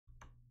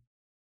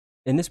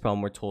In this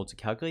problem, we're told to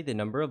calculate the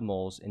number of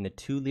moles in the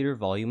 2-liter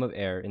volume of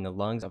air in the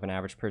lungs of an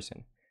average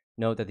person.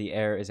 Note that the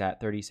air is at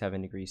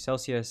 37 degrees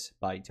Celsius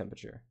body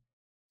temperature.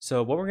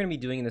 So what we're going to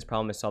be doing in this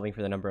problem is solving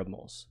for the number of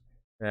moles,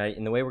 right?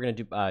 And the way we're going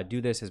to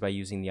do this is by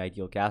using the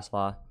ideal gas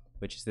law,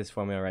 which is this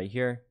formula right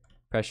here.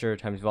 Pressure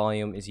times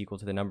volume is equal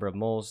to the number of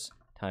moles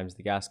times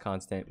the gas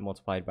constant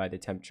multiplied by the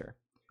temperature.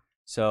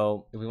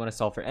 So if we want to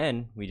solve for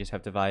n, we just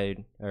have to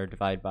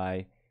divide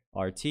by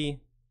RT, and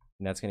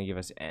that's going to give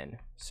us n.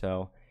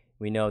 So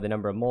we know the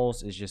number of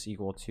moles is just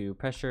equal to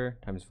pressure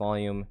times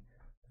volume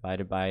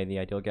divided by the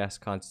ideal gas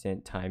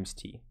constant times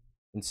T.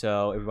 And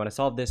so if we want to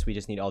solve this, we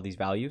just need all these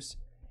values.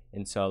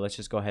 And so let's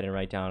just go ahead and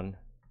write down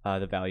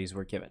the values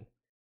we're given.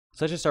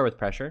 So let's just start with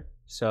pressure.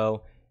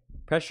 So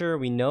pressure,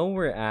 we know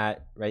we're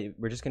at, right,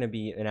 we're just going to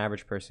be an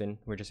average person.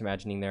 We're just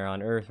imagining they're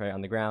on Earth, right,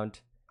 on the ground.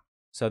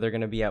 So they're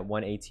going to be at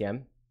 1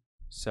 atm.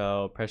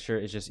 So pressure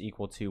is just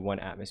equal to 1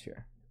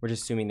 atmosphere. We're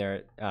just assuming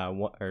they're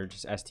or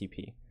just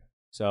STP.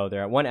 So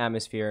they're at 1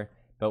 atmosphere,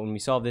 but when we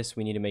solve this,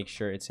 we need to make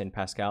sure it's in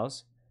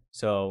pascals.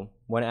 So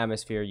 1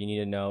 atmosphere, you need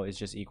to know, is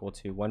just equal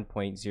to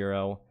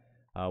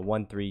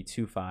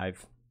 1.01325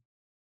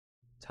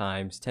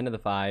 times 10 to the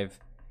 5,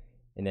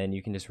 and then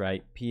you can just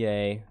write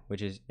PA,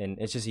 which is, and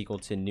it's just equal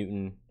to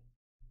Newton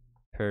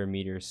per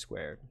meter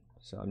squared.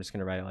 So I'm just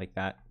going to write it like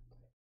that.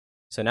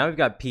 So now we've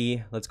got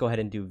P. Let's go ahead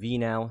and do V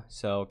now.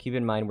 So keep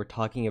in mind, we're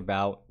talking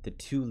about the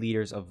 2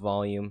 liters of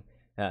volume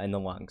in the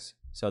lungs.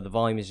 So the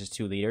volume is just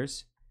 2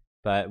 liters,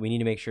 but we need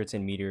to make sure it's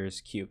in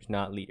meters cubed,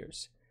 not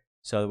liters.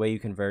 So the way you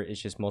convert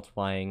is just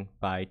multiplying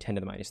by 10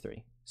 to the minus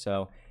 3.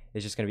 So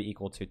it's just going to be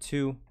equal to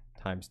 2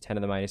 times 10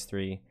 to the minus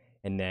 3,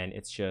 and then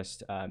it's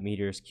just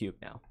meters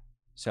cubed now.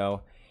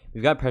 So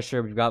we've got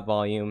pressure, we've got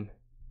volume.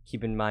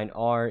 Keep in mind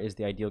R is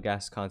the ideal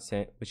gas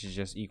constant, which is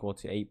just equal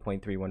to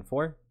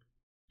 8.314.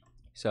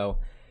 So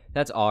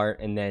that's R,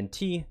 and then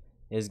T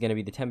is going to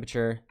be the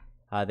temperature.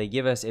 They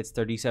give us it's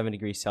 37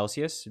 degrees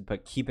Celsius,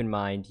 but keep in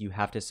mind you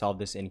have to solve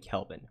this in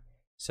Kelvin.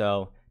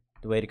 So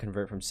the way to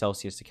convert from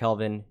Celsius to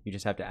Kelvin, you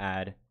just have to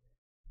add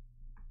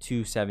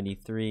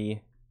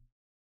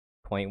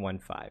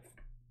 273.15.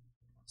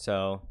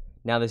 So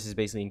now this is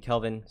basically in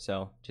Kelvin,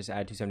 so just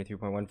add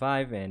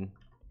 273.15 and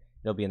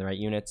it'll be in the right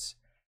units.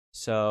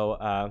 So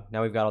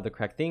now we've got all the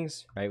correct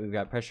things, right? We've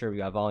got pressure, we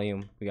got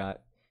volume, we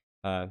got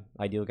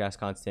ideal gas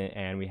constant,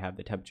 and we have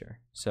the temperature.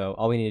 So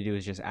all we need to do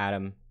is just add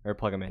them or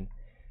plug them in.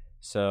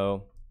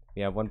 So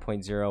we have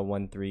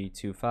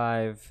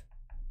 1.01325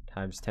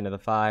 times 10 to the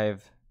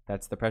 5.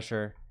 That's the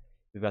pressure.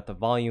 We've got the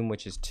volume,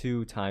 which is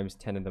 2 times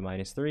 10 to the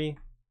minus 3.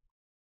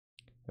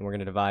 And we're going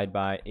to divide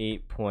by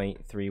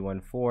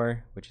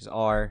 8.314, which is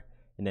R.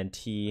 And then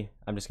T,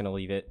 I'm just going to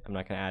leave it. I'm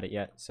not going to add it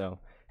yet. So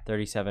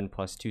 37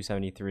 plus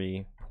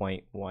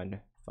 273.15.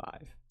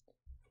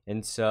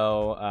 And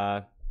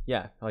so,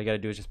 yeah, all you got to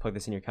do is just plug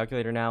this in your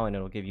calculator now, and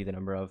it'll give you the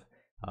number of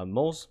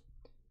moles.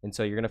 And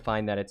so you're going to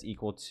find that it's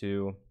equal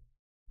to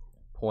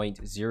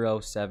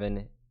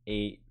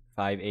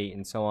 0.07858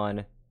 and so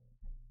on.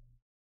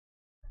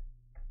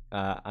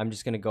 I'm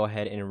just going to go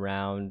ahead and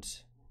round,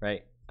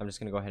 right? I'm just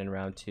going to go ahead and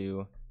round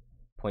to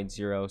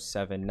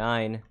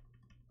 0.079.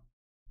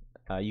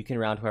 You can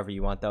round however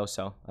you want though.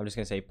 So I'm just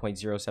going to say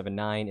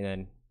 0.079, and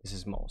then this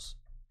is moles.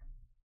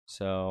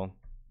 So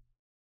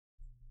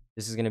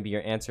this is going to be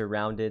your answer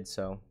rounded.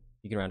 So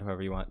you can round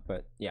however you want,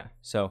 but yeah.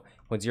 So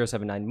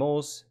 0.079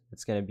 moles,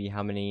 it's going to be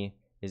how many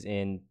is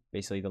in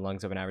basically the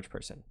lungs of an average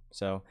person.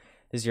 So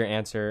this is your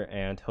answer,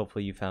 and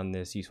hopefully you found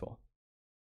this useful.